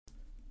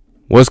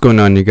What's going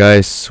on, you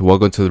guys?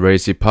 Welcome to the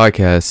Racy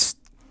Podcast.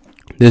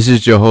 This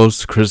is your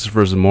host,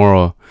 Christopher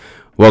Zamora.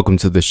 Welcome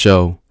to the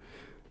show.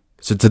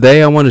 So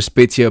today I want to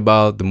speak to you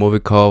about the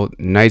movie called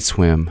Night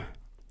Swim.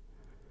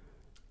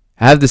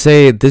 I have to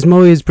say, this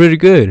movie is pretty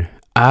good.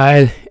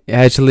 I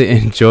actually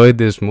enjoyed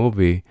this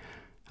movie.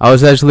 I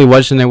was actually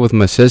watching it with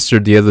my sister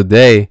the other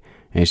day,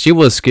 and she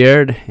was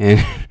scared,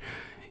 and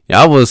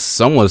I was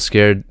somewhat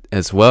scared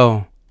as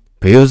well.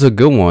 But it was a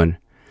good one.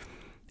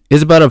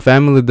 It's about a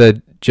family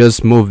that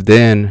just moved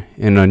in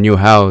a new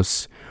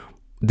house.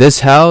 This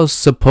house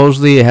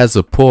supposedly has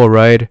a pool,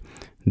 right?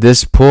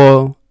 This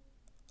pool,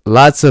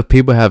 lots of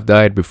people have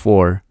died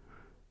before.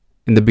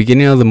 In the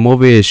beginning of the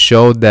movie, it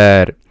showed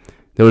that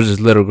there was this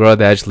little girl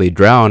that actually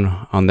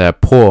drowned on that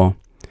pool.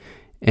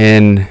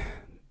 And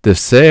the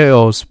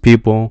sales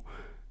people,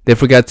 they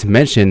forgot to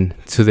mention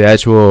to the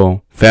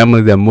actual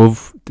family that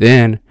moved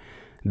in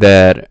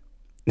that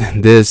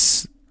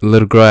this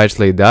little girl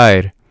actually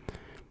died.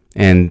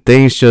 And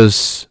things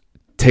just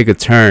take a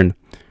turn.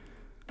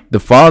 The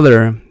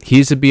father, he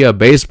used to be a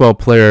baseball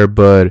player,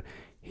 but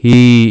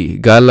he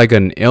got like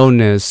an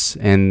illness,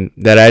 and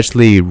that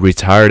actually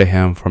retired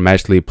him from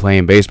actually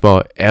playing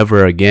baseball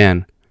ever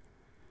again.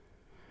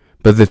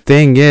 But the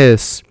thing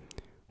is,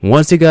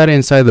 once he got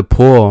inside the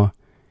pool,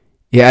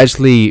 it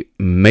actually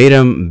made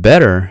him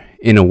better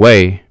in a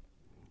way.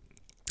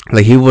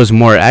 Like, he was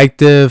more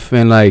active,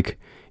 and like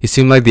it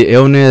seemed like the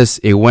illness,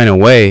 it went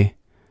away.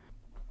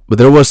 But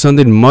there was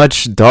something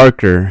much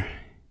darker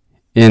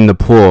in the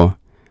pool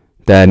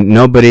that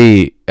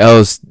nobody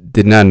else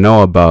did not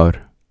know about,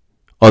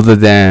 other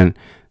than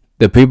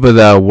the people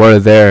that were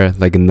there,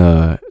 like in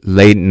the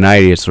late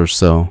 90s or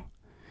so.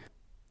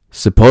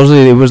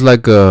 Supposedly it was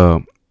like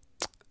the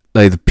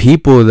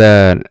people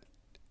that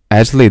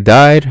actually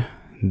died,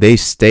 they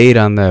stayed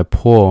on that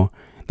pool,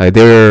 like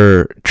they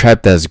were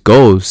trapped as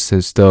ghosts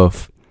and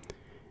stuff.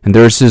 And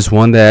there was this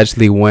one that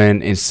actually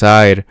went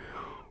inside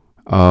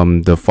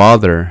the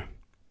father.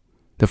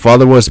 The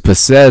father was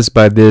possessed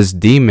by this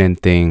demon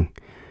thing,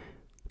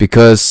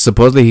 because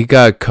supposedly he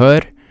got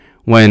cut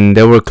when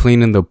they were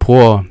cleaning the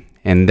pool,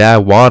 and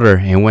that water,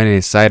 it went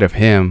inside of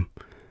him,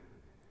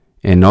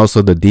 and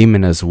also the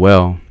demon as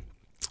well.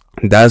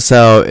 That's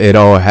how it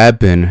all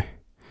happened.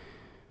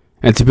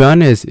 And to be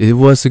honest, it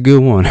was a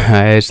good one.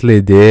 I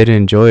actually did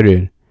enjoy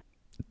it.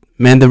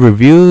 Man, the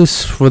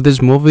reviews for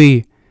this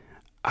movie,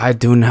 I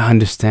do not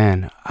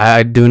understand.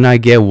 I do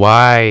not get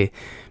why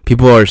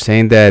people are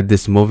saying that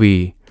this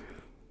movie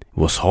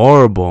was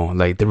horrible.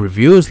 Like, the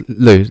reviews,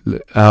 look,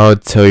 I'll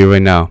tell you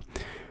right now,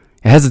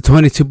 it has a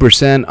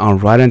 22% on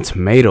Rotten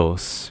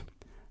Tomatoes.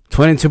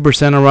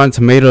 22% on Rotten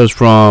Tomatoes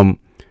from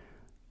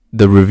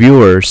the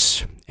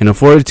reviewers, and a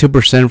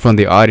 42% from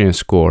the audience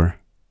score.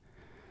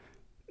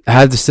 I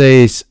have to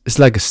say, it's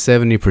like a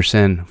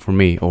 70% for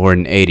me, or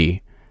an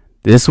 80.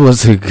 This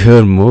was a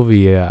good movie.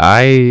 Yeah,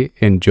 I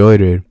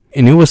enjoyed it,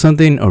 and it was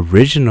something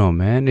original,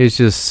 man. It's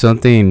just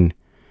something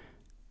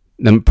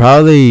that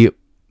probably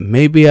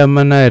maybe I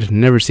might not have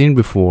never seen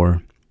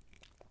before.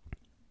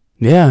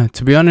 Yeah,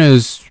 to be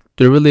honest,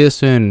 there really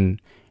isn't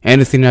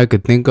anything I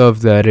could think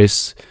of that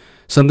is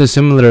something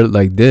similar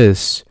like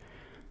this.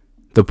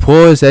 The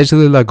pool is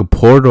actually like a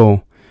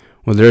portal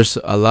where there's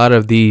a lot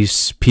of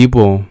these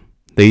people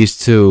that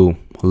used to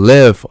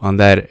live on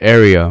that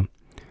area.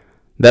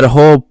 That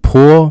whole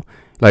pool,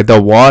 like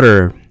the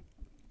water,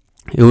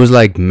 it was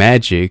like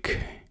magic.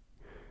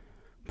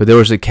 But there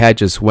was a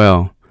catch as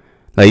well.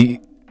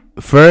 Like,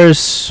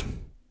 first,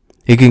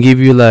 it can give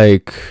you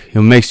like,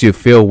 it makes you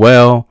feel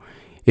well.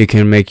 It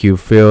can make you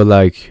feel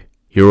like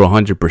you're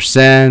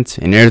 100%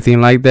 and everything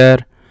like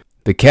that.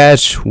 The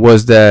catch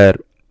was that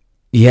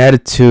you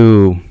had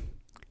to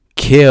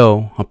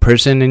kill a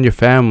person in your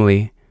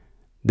family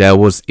that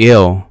was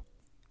ill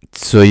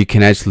so you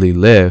can actually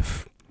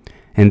live.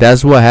 And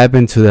that's what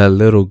happened to that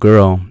little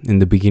girl in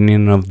the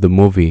beginning of the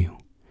movie.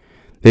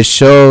 They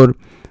showed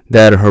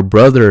that her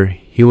brother,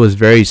 he was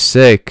very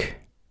sick,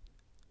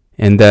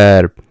 and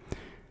that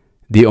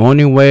the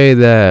only way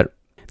that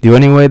he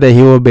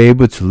would be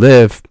able to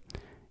live,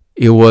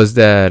 it was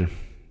that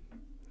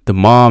the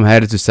mom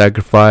had to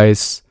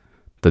sacrifice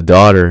the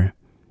daughter.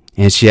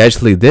 And she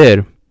actually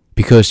did,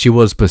 because she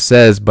was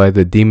possessed by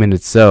the demon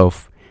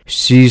itself.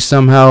 She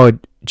somehow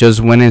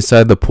just went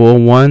inside the pool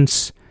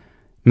once.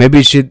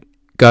 Maybe she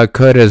got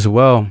cut as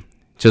well,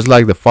 just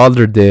like the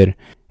father did.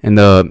 And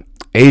the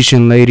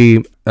Asian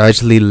lady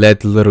actually let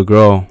the little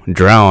girl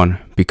drown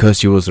because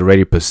she was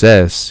already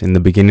possessed in the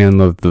beginning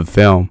of the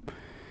film.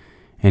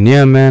 And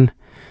yeah, man,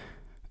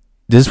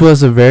 this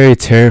was a very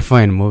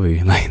terrifying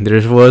movie. Like,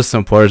 there was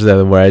some parts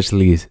that were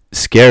actually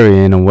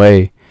scary in a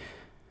way.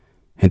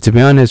 And to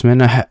be honest,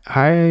 man,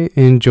 I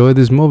enjoyed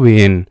this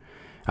movie, and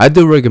I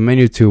do recommend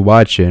you to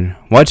watch it.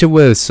 Watch it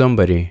with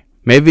somebody.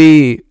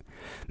 Maybe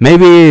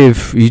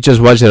if you just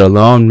watch it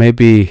alone,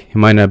 maybe it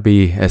might not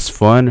be as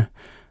fun.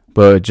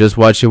 But just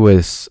watch it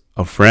with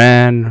a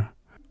friend,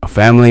 a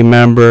family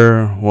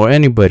member, or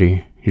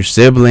anybody, your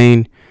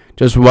sibling.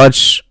 Just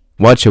watch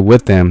it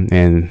with them,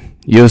 and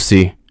you'll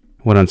see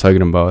what I'm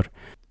talking about.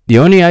 The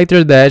only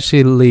actor that I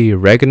actually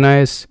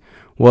recognized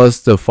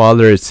was the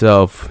father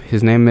itself.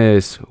 His name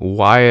is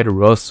Wyatt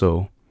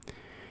Russell.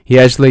 He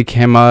actually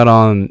came out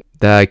on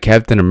that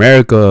Captain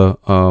America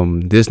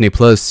Disney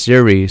Plus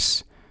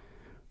series,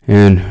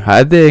 and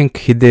I think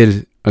he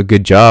did a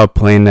good job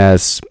playing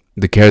as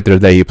the character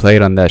that he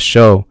played on that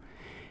show.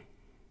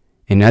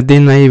 And I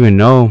did not even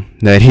know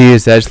that he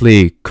is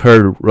actually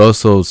Kurt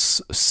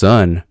Russell's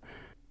son.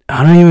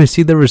 I don't even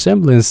see the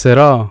resemblance at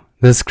all.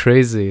 That's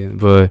crazy.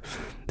 But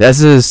that's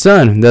his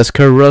son. That's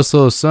Kurt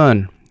Russell's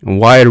son,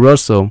 Wyatt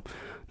Russell,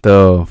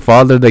 the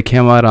father that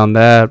came out on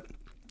that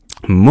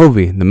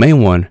movie, the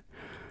main one.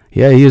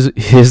 Yeah,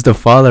 he's the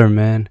father,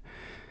 man.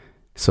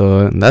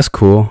 So that's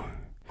cool.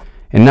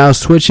 And now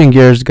switching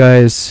gears,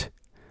 guys.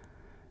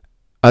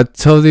 I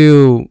told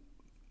you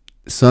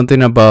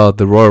something about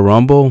the Royal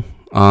Rumble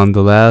on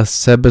the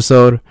last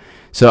episode,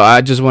 so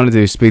I just wanted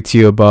to speak to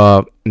you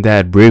about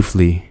that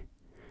briefly.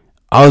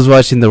 I was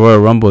watching the Royal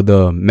Rumble,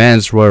 the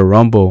men's Royal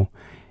Rumble,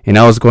 and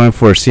I was going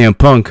for CM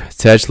Punk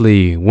to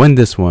actually win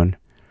this one.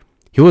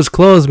 He was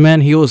close,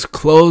 man. He was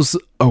close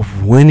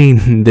of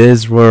winning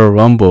this Royal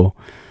Rumble.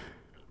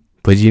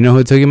 But you know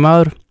who took him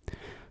out?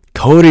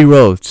 Cody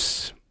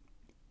Rhodes.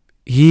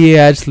 He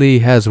actually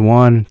has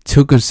won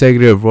 2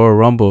 consecutive Royal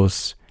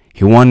Rumbles.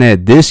 He won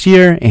it this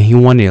year and he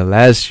won it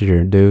last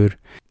year, dude.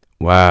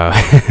 Wow.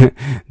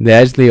 They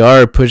actually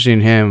are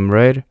pushing him,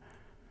 right?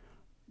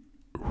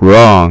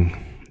 Wrong.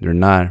 They're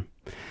not.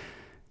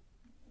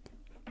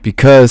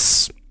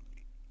 Because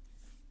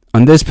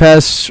on this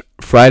past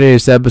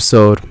Friday's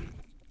episode,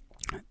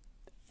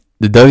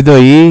 the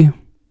WWE,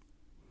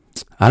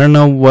 I don't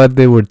know what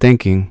they were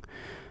thinking,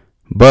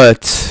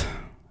 but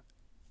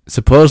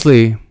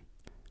supposedly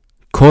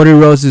Cody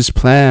Rhodes'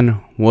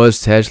 plan was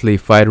to actually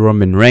fight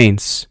Roman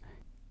Reigns.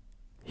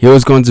 He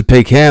was going to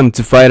pick him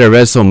to fight at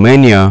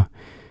WrestleMania,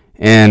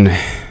 and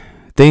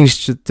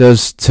things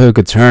just took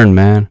a turn,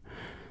 man.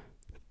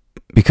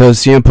 Because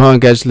CM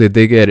Punk actually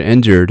did get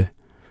injured.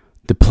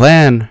 The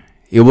plan,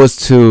 it was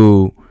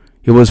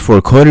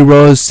for Cody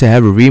Rhodes to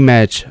have a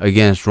rematch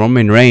against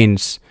Roman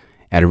Reigns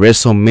at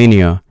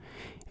WrestleMania.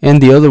 And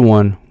the other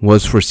one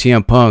was for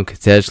CM Punk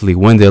to actually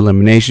win the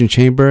Elimination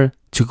Chamber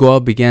to go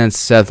up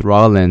against Seth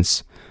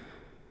Rollins.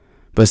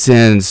 But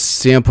since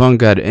CM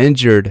Punk got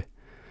injured,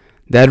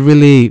 that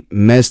really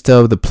messed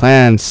up the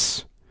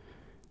plans.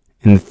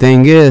 And the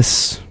thing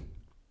is,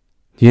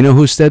 you know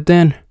who stepped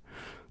in?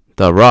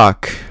 The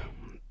Rock.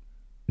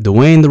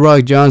 Dwayne "The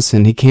Rock"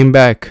 Johnson, he came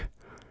back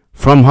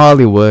from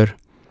Hollywood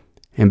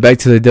and back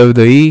to the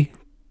WWE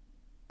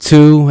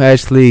to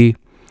actually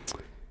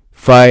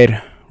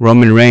fight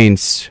Roman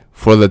Reigns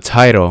for the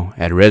title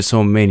at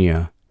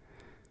WrestleMania.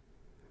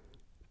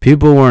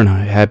 People weren't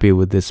happy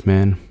with this,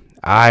 man.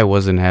 I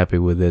wasn't happy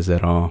with this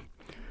at all.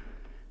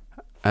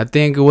 I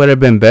think it would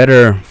have been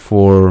better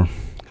for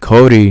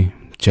Cody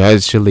to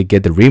actually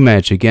get the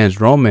rematch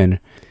against Roman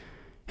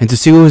and to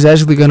see who was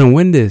actually going to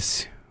win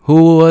this.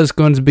 Who was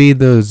going to be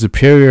the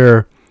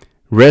superior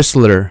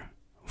wrestler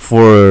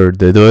for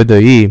the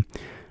WWE?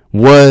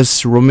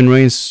 Was Roman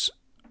Reigns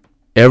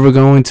ever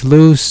going to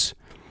lose?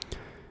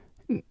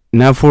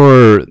 Now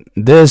for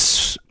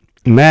this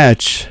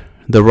match,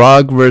 The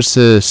Rock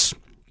versus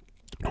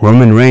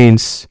Roman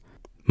Reigns,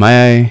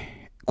 my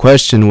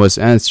question was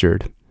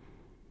answered.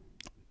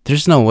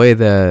 There's no way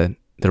that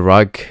The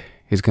Rock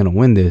is going to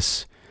win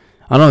this.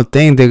 I don't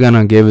think they're going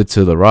to give it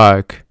to The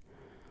Rock.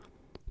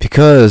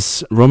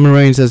 Because Roman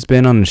Reigns has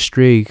been on a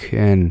streak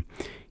and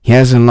he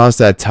hasn't lost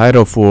that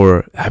title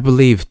for, I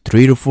believe,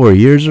 3 to 4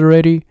 years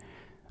already.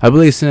 I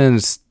believe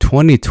since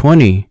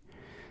 2020.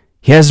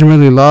 He hasn't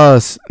really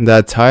lost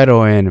that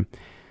title, and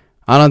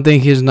I don't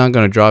think he's not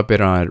going to drop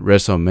it on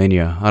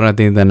WrestleMania. I don't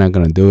think they're not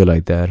going to do it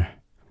like that.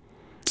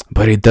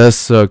 But it does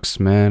sucks,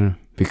 man,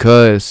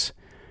 because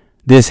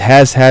this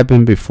has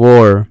happened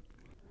before.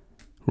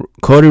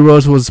 Cody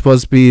Rhodes was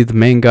supposed to be the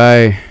main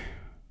guy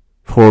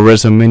for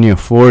WrestleMania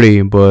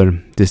 40,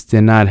 but this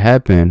did not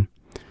happen.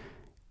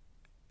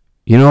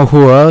 You know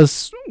who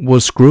else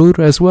was screwed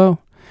as well?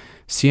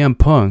 CM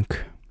Punk.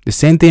 The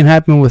same thing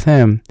happened with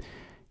him.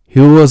 He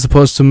was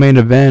supposed to main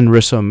event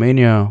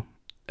WrestleMania,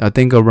 I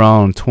think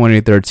around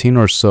 2013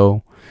 or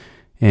so.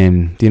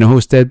 And do you know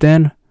who stepped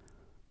in?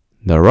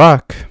 The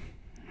Rock.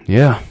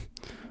 Yeah,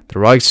 The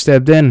Rock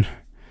stepped in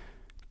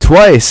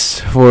twice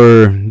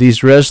for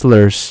these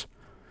wrestlers.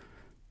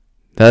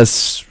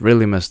 That's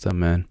really messed up,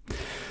 man.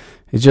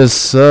 It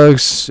just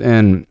sucks,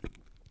 and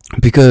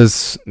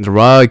because The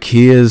Rock,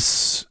 he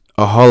is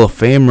a Hall of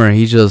Famer,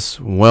 he's just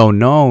well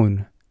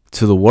known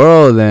to the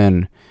world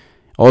and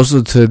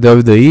also to the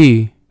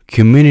WWE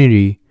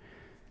community.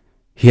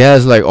 He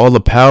has like all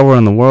the power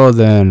in the world,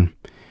 and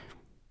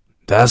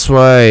that's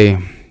why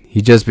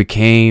he just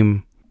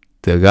became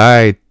the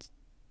guy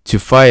to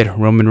fight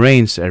Roman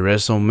Reigns at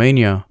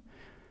WrestleMania.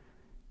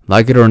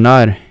 Like it or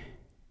not,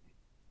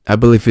 I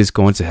believe it's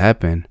going to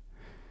happen.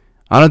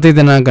 I don't think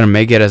they're not going to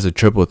make it as a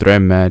triple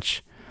threat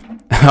match.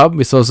 I'll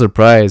be so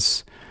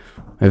surprised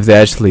if they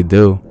actually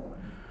do.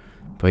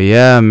 But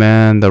yeah,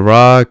 man, The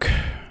Rock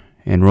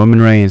and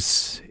Roman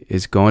Reigns,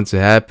 is going to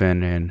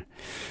happen, and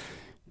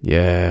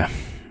yeah,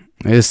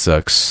 it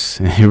sucks.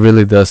 It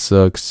really does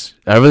sucks.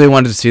 I really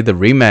wanted to see the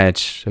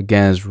rematch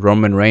against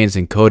Roman Reigns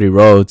and Cody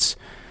Rhodes,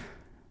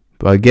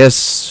 but I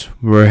guess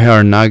we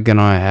are not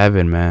gonna have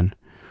it, man.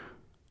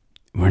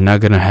 We're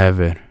not gonna have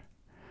it.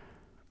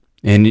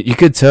 And you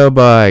could tell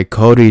by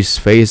Cody's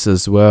face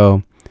as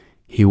well.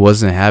 He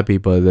wasn't happy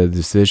by the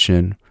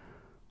decision.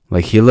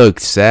 Like, he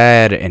looked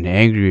sad and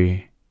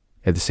angry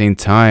at the same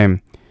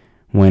time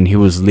when he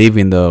was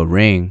leaving the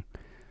ring.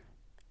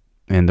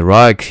 And The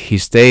Rock, he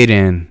stayed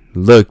and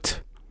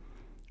looked.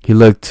 He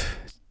looked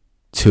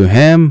to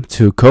him,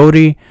 to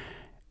Cody,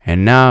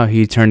 and now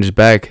he turned his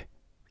back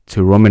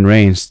to Roman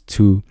Reigns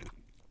to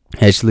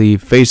actually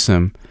face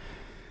him.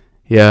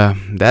 Yeah,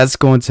 that's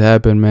going to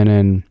happen, man,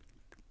 and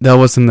that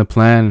wasn't the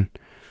plan.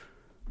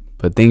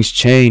 But things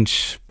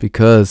change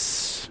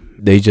because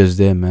they just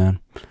did, man.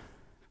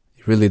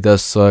 It really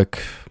does suck.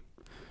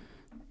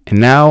 And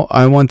now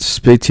I want to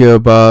speak to you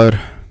about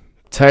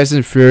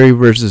Tyson Fury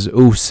versus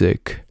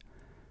Usyk.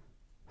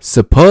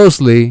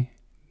 Supposedly,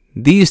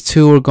 these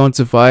two were going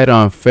to fight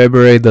on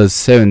February the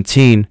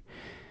 17th.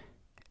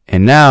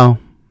 And now,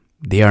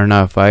 they are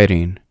not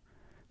fighting.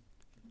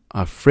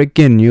 I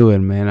freaking knew it,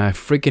 man. I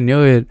freaking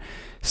knew it.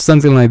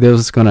 Something like this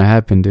was going to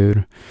happen,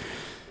 dude.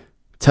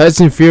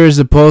 Tyson Fury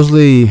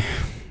supposedly,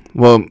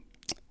 well,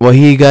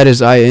 he got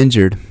his eye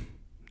injured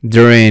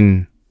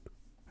during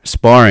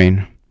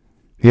sparring.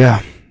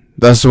 Yeah,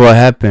 that's what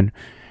happened.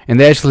 And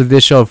they actually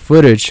did show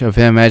footage of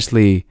him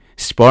actually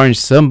sparring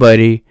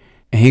somebody,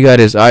 and he got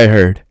his eye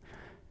hurt.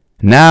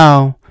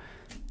 Now,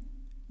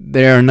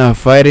 they are not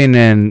fighting,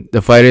 and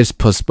the fight is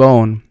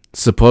postponed.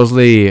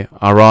 Supposedly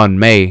around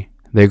May,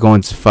 they're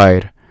going to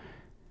fight.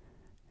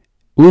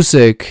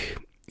 Usyk,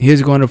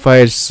 he's going to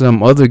fight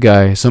some other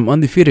guy, some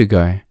undefeated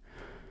guy.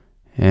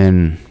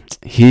 And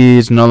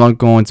he's no longer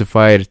going to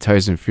fight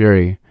Tyson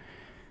Fury.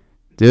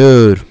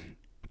 Dude,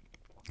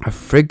 I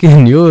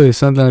freaking knew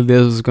something like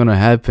this was going to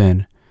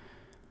happen.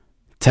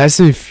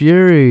 Tyson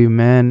Fury,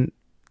 man,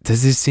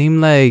 does it seem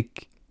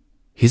like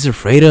he's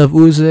afraid of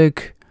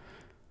Usyk?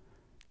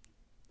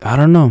 I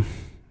don't know.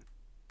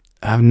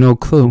 I have no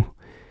clue.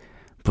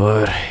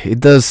 But it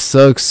does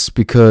sucks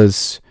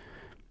because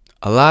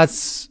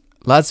lots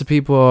of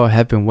people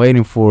have been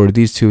waiting for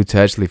these two to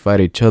actually fight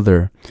each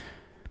other.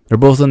 They're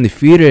both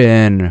undefeated,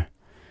 and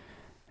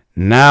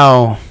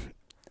now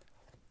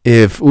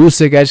if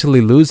Usyk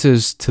actually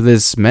loses to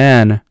this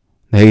man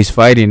that he's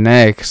fighting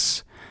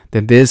next,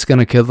 then this is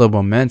gonna kill the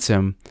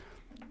momentum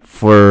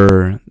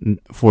for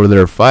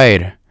their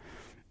fight.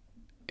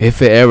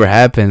 If it ever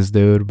happens,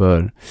 dude.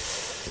 But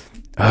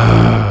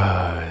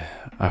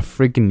I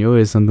freaking knew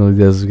it. Something like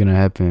this was gonna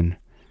happen.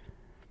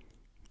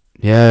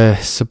 Yeah,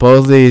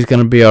 supposedly it's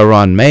gonna be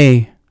around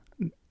May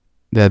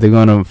that they're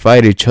gonna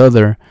fight each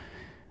other.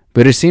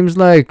 But it seems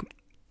like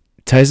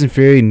Tyson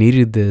Fury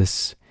needed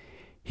this.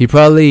 He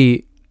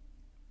probably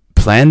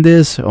planned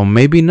this, or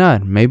maybe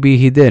not. Maybe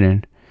he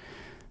didn't.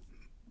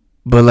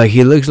 But like,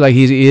 he looks like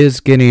he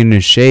is getting in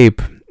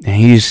shape, and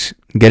he's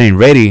getting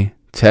ready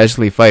to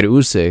actually fight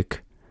Usyk.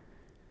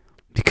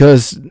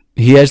 Because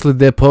he actually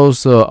did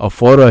post a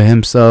photo of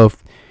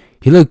himself.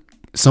 He looked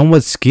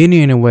somewhat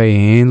skinny in a way,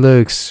 and he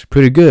looks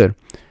pretty good.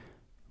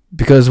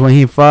 Because when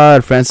he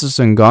fought Francis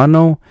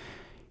Ngannou,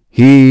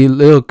 he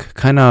looked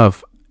kind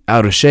of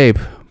out of shape.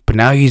 But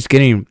now he's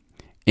getting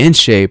in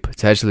shape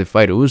to actually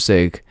fight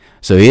Usyk.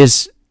 So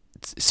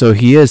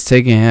he is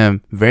taking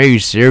him very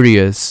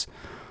serious.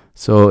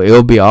 So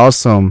it'll be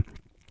awesome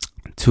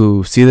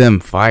to see them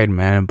fight,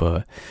 man.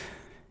 But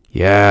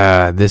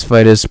yeah, this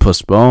fight is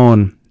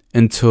postponed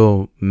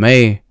until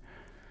May.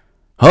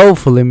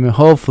 Hopefully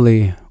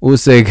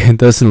Usyk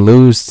doesn't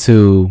lose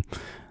to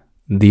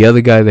the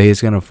other guy that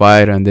he's gonna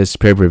fight on this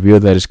pay-per-view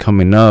that is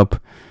coming up,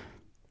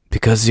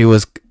 because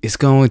it's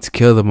going to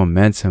kill the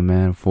momentum,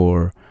 man,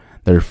 for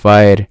their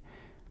fight.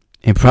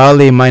 It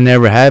probably might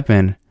never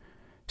happen.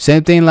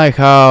 Same thing like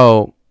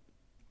how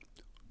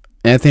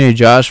Anthony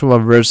Joshua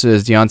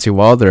versus Deontay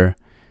Wilder.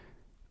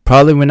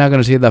 Probably we're not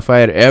gonna see that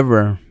fight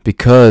ever,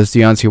 because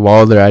Deontay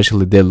Wilder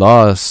actually did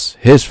lose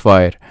his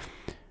fight.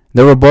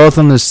 They were both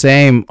on the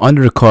same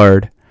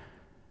undercard,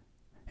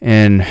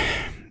 and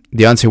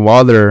Deontay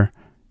Wilder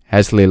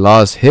actually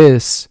lost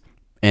his,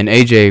 and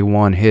AJ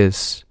won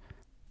his.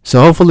 So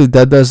hopefully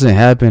that doesn't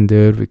happen,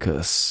 dude,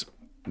 because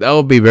that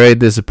would be very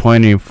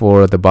disappointing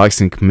for the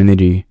boxing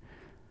community.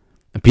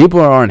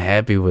 People aren't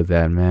happy with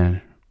that,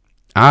 man.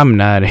 I'm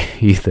not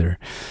either.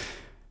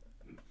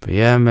 But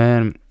yeah,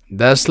 man,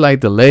 that's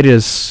like the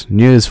latest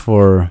news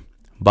for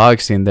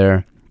boxing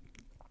there.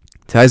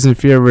 Tyson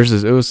Fury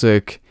versus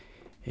Usyk.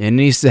 It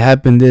needs to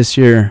happen this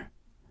year,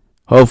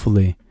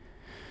 hopefully.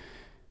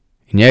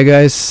 And yeah,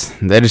 guys,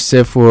 that is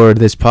it for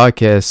this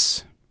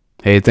podcast.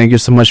 Hey, thank you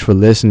so much for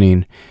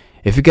listening.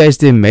 If you guys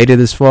did made it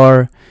this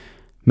far,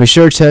 make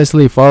sure to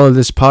actually follow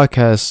this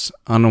podcast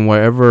on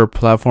whatever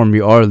platform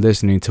you are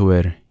listening to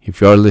it. If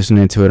you are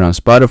listening to it on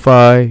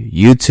Spotify,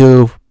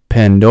 YouTube,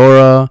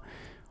 Pandora,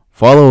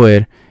 follow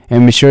it.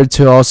 And be sure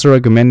to also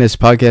recommend this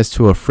podcast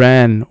to a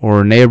friend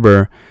or a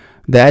neighbor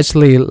that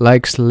actually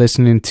likes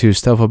listening to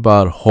stuff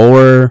about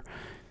horror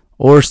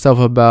or stuff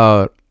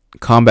about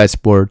combat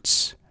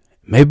sports.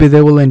 Maybe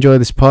they will enjoy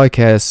this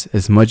podcast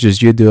as much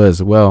as you do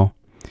as well.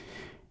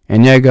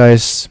 And yeah,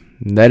 guys,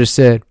 that is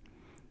it.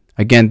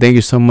 Again, thank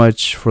you so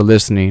much for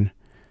listening.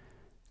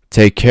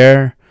 Take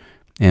care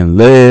and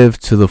live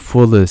to the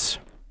fullest.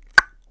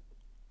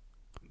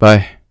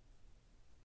 Bye.